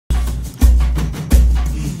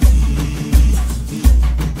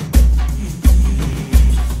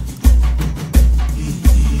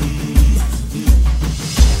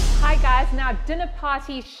dinner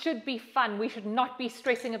party should be fun. We should not be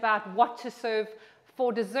stressing about what to serve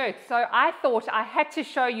for dessert. So I thought I had to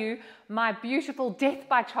show you my beautiful Death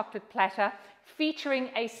by Chocolate platter featuring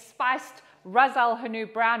a spiced Ras El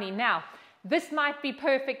Hanout brownie. Now, this might be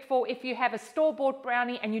perfect for if you have a store-bought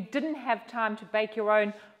brownie and you didn't have time to bake your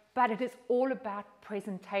own, but it is all about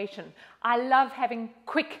presentation. I love having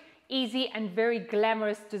quick, easy, and very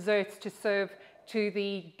glamorous desserts to serve to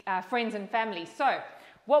the friends and family. So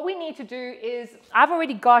what we need to do is, I've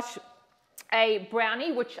already got a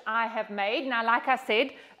brownie which I have made. Now, like I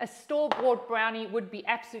said, a store-bought brownie would be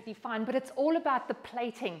absolutely fine, but it's all about the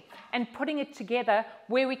plating and putting it together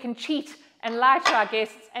where we can cheat and lie to our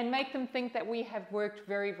guests and make them think that we have worked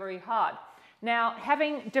very, very hard. Now,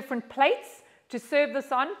 having different plates to serve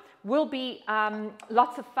this on will be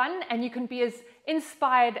lots of fun, and you can be as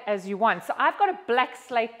inspired as you want. So I've got a black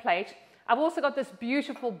slate plate. I've also got this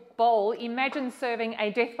beautiful bowl. Imagine serving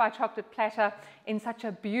a Death by Chocolate platter in such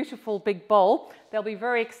a beautiful big bowl. They'll be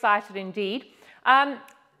very excited indeed.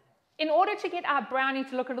 In order to get our brownie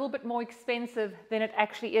to look a little bit more expensive than it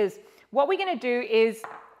actually is, what we're going to do is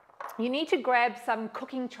you need to grab some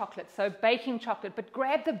cooking chocolate, so baking chocolate, but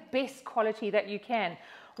grab the best quality that you can.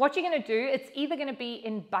 What you're going to do, it's either going to be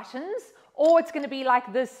in buttons or it's going to be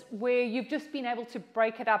like this where you've just been able to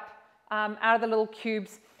break it up out of the little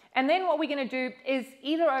cubes. And then what we're going to do is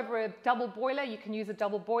either over a double boiler, you can use a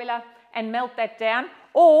double boiler and melt that down,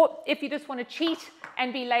 or if you just want to cheat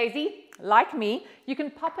and be lazy, like me, you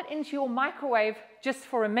can pop it into your microwave just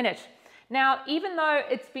for a minute. Now, even though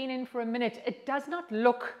it's been in for a minute, it does not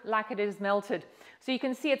look like it is melted. So you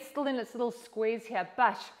can see it's still in its little squares here,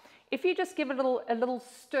 but if you just give it a little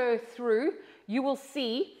stir through, you will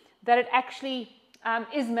see that it actually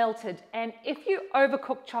is melted. And if you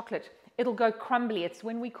overcook chocolate, it'll go crumbly. It's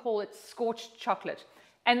when we call it scorched chocolate.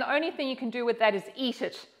 And the only thing you can do with that is eat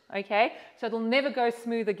it, okay? So it'll never go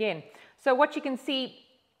smooth again. So what you can see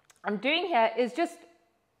I'm doing here is just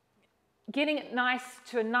getting it nice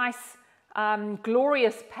to a nice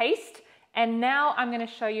glorious paste. And now I'm going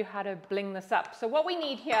to show you how to bling this up. So what we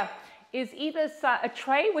need here is either a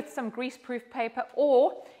tray with some greaseproof paper,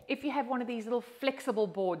 or if you have one of these little flexible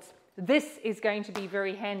boards, this is going to be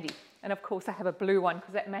very handy. And of course I have a blue one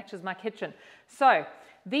because that matches my kitchen. So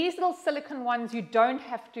these little silicone ones, you don't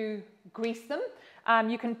have to grease them.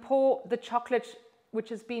 You can pour the chocolate, which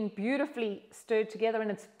has been beautifully stirred together, and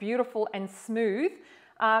it's beautiful and smooth.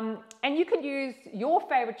 And you can use your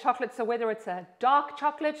favorite chocolate, so whether it's a dark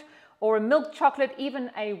chocolate or a milk chocolate, even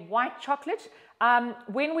a white chocolate.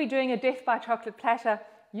 When we're doing a Death by Chocolate platter,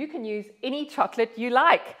 you can use any chocolate you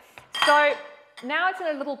like. So now it's in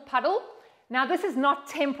a little puddle. Now this is not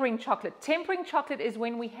tempering chocolate. Tempering chocolate is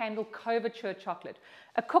when we handle couverture chocolate.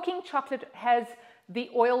 A cooking chocolate has the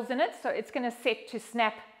oils in it, so it's going to set to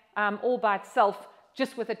snap all by itself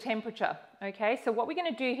just with a temperature. Okay, so what we're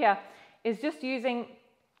going to do here is just using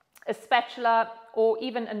a spatula or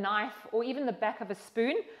even a knife or even the back of a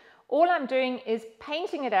spoon. All I'm doing is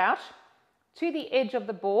painting it out to the edge of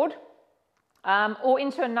the board or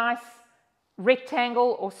into a nice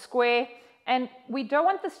rectangle or square. And we don't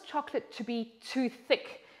want this chocolate to be too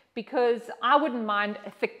thick, because I wouldn't mind a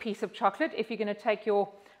thick piece of chocolate. If you're going to take your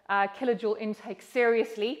kilojoule intake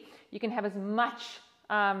seriously, you can have as much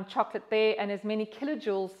chocolate there and as many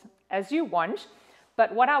kilojoules as you want.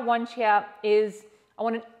 But what I want here is I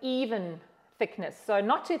want an even thickness. So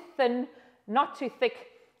not too thin, not too thick.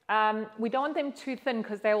 We don't want them too thin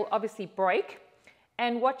because they will obviously break.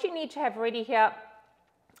 And what you need to have ready here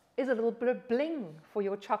is a little bit of bling for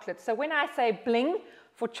your chocolate. So when I say bling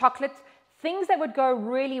for chocolate, things that would go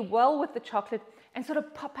really well with the chocolate and sort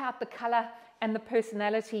of pop out the color and the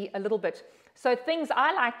personality a little bit. So things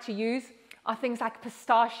I like to use are things like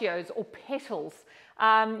pistachios or petals.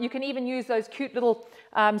 You can even use those cute little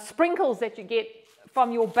sprinkles that you get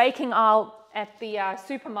from your baking aisle at the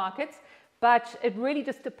supermarkets. But it really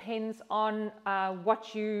just depends on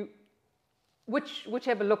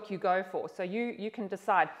whichever look you go for. So you can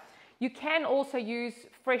decide. You can also use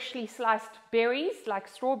freshly sliced berries like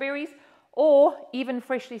strawberries, or even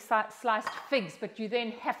freshly sliced figs, but you then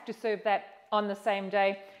have to serve that on the same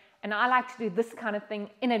day. And I like to do this kind of thing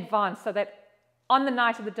in advance so that on the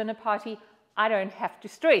night of the dinner party, I don't have to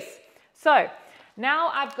stress. So now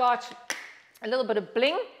I've got a little bit of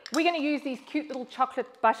bling. We're going to use these cute little chocolate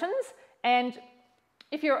buttons. And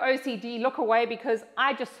if you're OCD, look away, because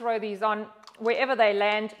I just throw these on wherever they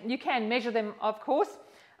land. You can measure them, of course,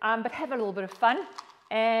 but have a little bit of fun.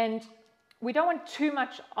 And we don't want too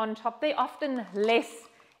much on top there. Often less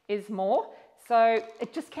is more. So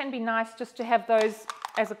it just can be nice just to have those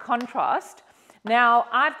as a contrast. Now,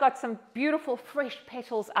 I've got some beautiful fresh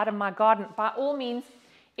petals out of my garden. By all means,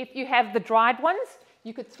 if you have the dried ones,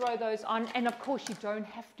 you could throw those on. And of course, you don't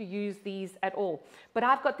have to use these at all. But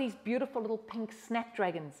I've got these beautiful little pink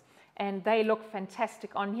snapdragons, and they look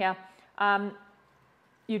fantastic on here.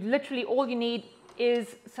 You literally, all you need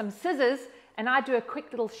is some scissors, and I do a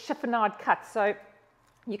quick little chiffonade cut. So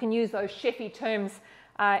you can use those chefy terms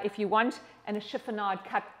if you want. And a chiffonade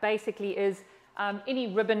cut basically is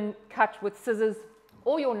any ribbon cut with scissors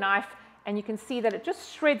or your knife, and you can see that it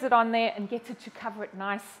just shreds it on there and gets it to cover it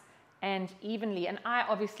nice and evenly. And I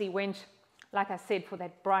obviously went, like I said, for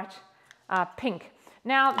that bright pink.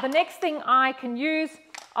 Now, the next thing I can use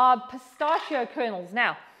are pistachio kernels.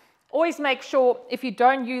 Now, always make sure, if you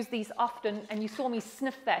don't use these often, and you saw me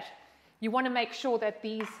sniff that, you want to make sure that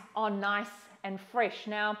these are nice and fresh.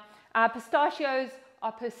 Now, pistachios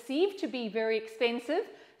are perceived to be very expensive,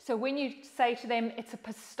 so when you say to them it's a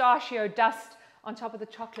pistachio dust on top of the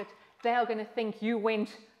chocolate, they are going to think you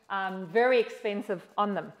went very expensive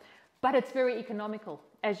on them. But it's very economical,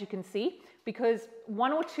 as you can see, because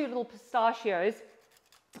 1 or 2 little pistachios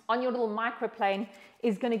on your little microplane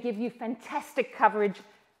is going to give you fantastic coverage,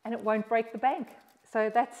 and it won't break the bank. So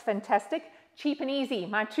that's fantastic. Cheap and easy,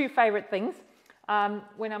 my 2 favorite things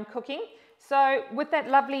when I'm cooking. So with that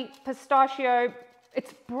lovely pistachio,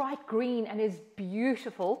 it's bright green and is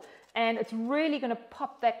beautiful, and it's really going to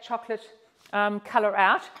pop that chocolate color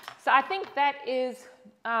out. So I think that is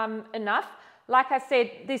enough. Like I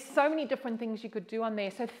said, there's so many different things you could do on there.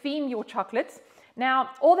 So theme your chocolates.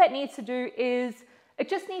 Now, all that needs to do is, it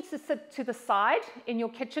just needs to sit to the side in your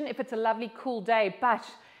kitchen if it's a lovely cool day. But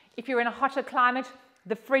if you're in a hotter climate,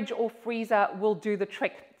 the fridge or freezer will do the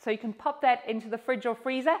trick. So you can pop that into the fridge or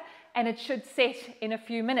freezer, and it should set in a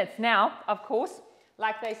few minutes. Now, of course,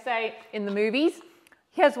 like they say in the movies,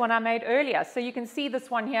 here's one I made earlier. So you can see this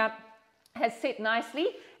one here has set nicely,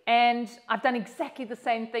 and I've done exactly the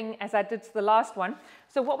same thing as I did to the last one.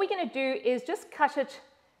 So what we're going to do is just cut it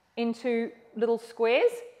into little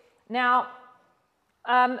squares. Now,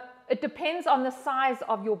 it depends on the size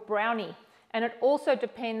of your brownie, and it also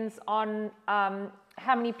depends on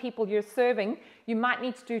how many people you're serving. You might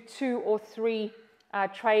need to do 2 or 3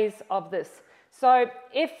 trays of this. So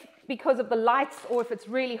if, because of the lights, or if it's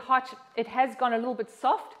really hot, it has gone a little bit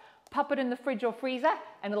soft, pop it in the fridge or freezer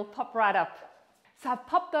and it'll pop right up. So I've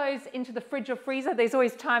popped those into the fridge or freezer. There's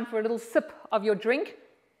always time for a little sip of your drink.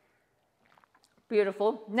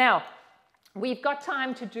 Beautiful. Now, we've got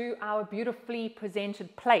time to do our beautifully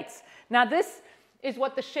presented plates. Now, this is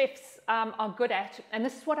what the chefs are good at, and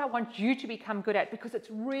this is what I want you to become good at, because it's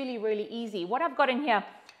really, really easy. What I've got in here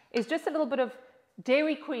is just a little bit of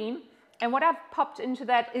dairy cream, and what I've popped into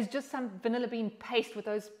that is just some vanilla bean paste with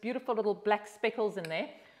those beautiful little black speckles in there.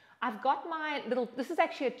 I've got my little, this is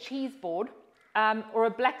actually a cheese board or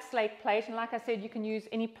a black slate plate, and like I said, you can use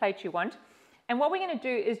any plate you want. And what we're going to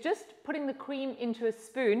do is just putting the cream into a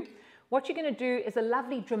spoon. What you're going to do is a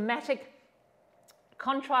lovely dramatic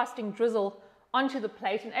contrasting drizzle onto the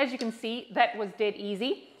plate, and as you can see, that was dead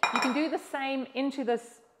easy. You can do the same into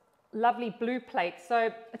this lovely blue plate. So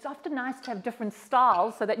it's often nice to have different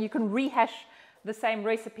styles so that you can rehash the same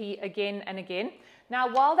recipe again and again. Now,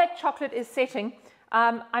 while that chocolate is setting,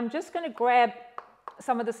 I'm just going to grab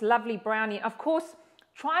some of this lovely brownie. Of course,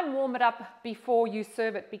 try and warm it up before you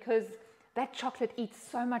serve it, because that chocolate eats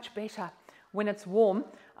so much better when it's warm.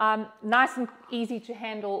 Nice and easy to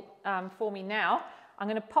handle for me now. I'm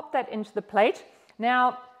going to pop that into the plate.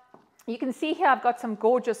 Now, you can see here I've got some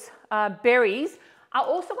gorgeous berries. I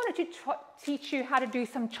also wanted to teach you how to do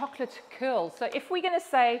some chocolate curls. So if we're going to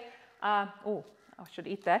say, oh, I should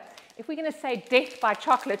eat that. If we're going to say death by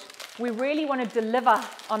chocolate, we really want to deliver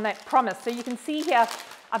on that promise. So you can see here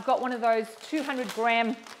I've got one of those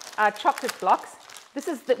 200-gram chocolate blocks. This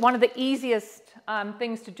is one of the easiest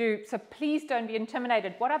things to do, so please don't be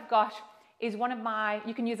intimidated. What I've got is one of my,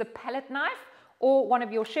 you can use a palette knife or one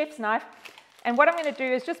of your chef's knife, and what I'm going to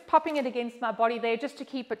do is just popping it against my body there just to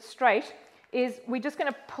keep it straight, is we're just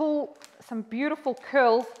going to pull some beautiful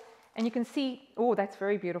curls, and you can see, oh, that's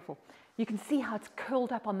very beautiful. You can see how it's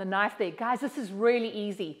curled up on the knife there. Guys, this is really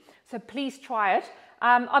easy, so please try it.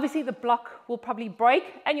 Obviously the block will probably break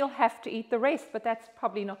and you'll have to eat the rest, but that's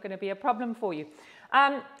probably not going to be a problem for you.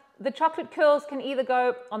 The chocolate curls can either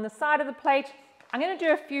go on the side of the plate. I'm going to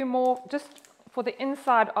do a few more just for the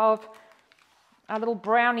inside of our little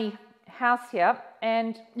brownie house here,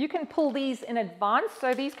 and you can pull these in advance,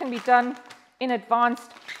 so these can be done in advance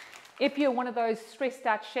if you're one of those stressed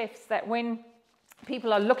out chefs that when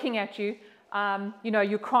people are looking at you, you know,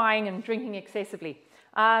 you're crying and drinking excessively.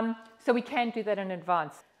 So we can do that in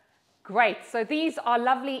advance. Great, so these are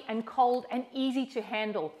lovely and cold and easy to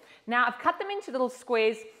handle. Now I've cut them into little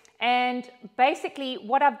squares, and basically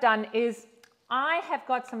what I've done is I have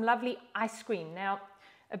got some lovely ice cream. Now,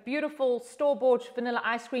 a beautiful store-bought vanilla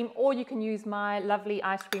ice cream, or you can use my lovely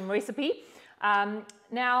ice cream recipe.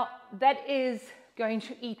 Now that is going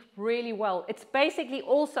to eat really well. It's basically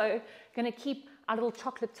also going to keep our little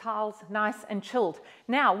chocolate tiles nice and chilled.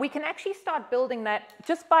 Now we can actually start building that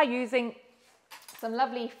just by using some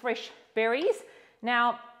lovely fresh berries.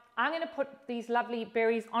 Now I'm going to put these lovely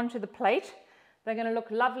berries onto the plate. They're going to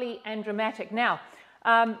look lovely and dramatic. Now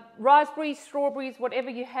raspberries, strawberries, whatever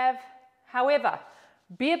you have. However,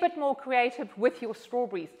 be a bit more creative with your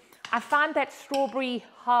strawberries. I find that strawberry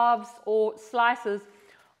halves or slices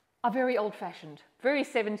are very old-fashioned, very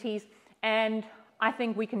 70s, and I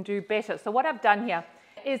think we can do better. So what I've done here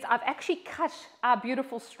is I've actually cut our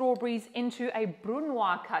beautiful strawberries into a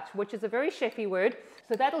brunoise cut, which is a very chefy word.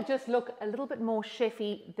 So that'll just look a little bit more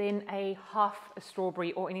chefy than a half a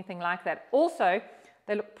strawberry or anything like that. Also,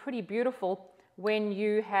 they look pretty beautiful when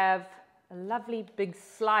you have a lovely big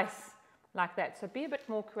slice like that. So be a bit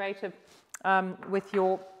more creative with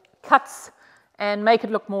your cuts and make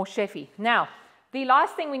it look more chefy. Now, the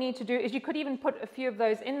last thing we need to do is you could even put a few of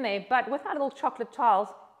those in there, but with our little chocolate tiles,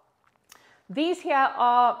 these here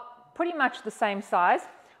are pretty much the same size.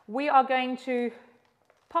 We are going to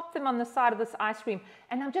pop them on the side of this ice cream,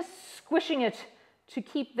 and I'm just squishing it to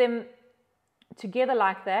keep them together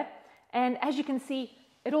like that. And as you can see,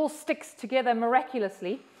 it all sticks together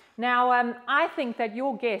miraculously. Now, I think that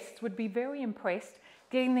your guests would be very impressed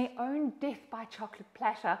getting their own death by chocolate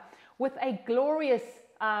platter with a glorious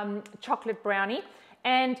chocolate brownie.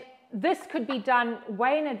 And this could be done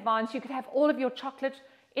way in advance. You could have all of your chocolate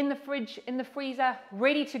in the fridge, in the freezer,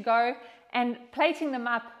 ready to go, and plating them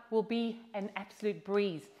up will be an absolute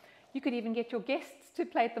breeze. You could even get your guests to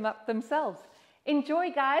plate them up themselves.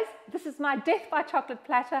 Enjoy, guys. This is my death by chocolate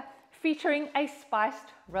platter featuring a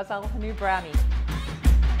spiced Ras El Hanout brownie.